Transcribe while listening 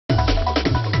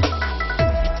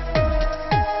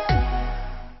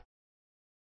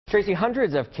Tracy,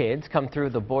 hundreds of kids come through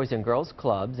the Boys and Girls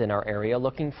Clubs in our area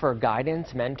looking for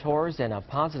guidance, mentors, and a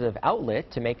positive outlet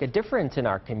to make a difference in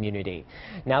our community.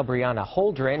 Now Brianna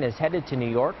Holdren is headed to New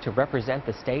York to represent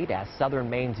the state as Southern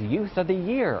Maine's Youth of the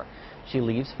Year. She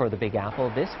leaves for the Big Apple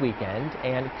this weekend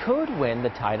and could win the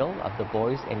title of the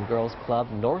Boys and Girls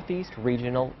Club Northeast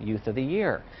Regional Youth of the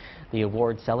Year. The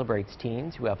award celebrates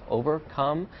teens who have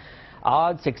overcome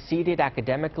odds, succeeded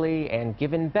academically, and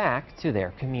given back to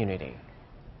their community.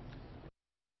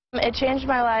 It changed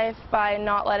my life by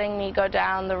not letting me go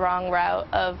down the wrong route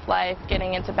of life,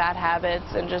 getting into bad habits,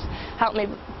 and just helped me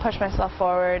push myself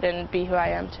forward and be who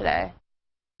I am today.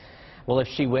 Well, if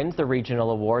she wins the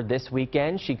regional award this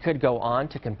weekend, she could go on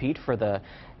to compete for the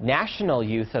National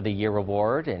Youth of the Year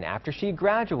award. And after she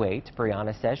graduates,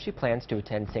 Brianna says she plans to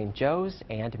attend St. Joe's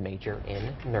and major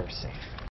in nursing.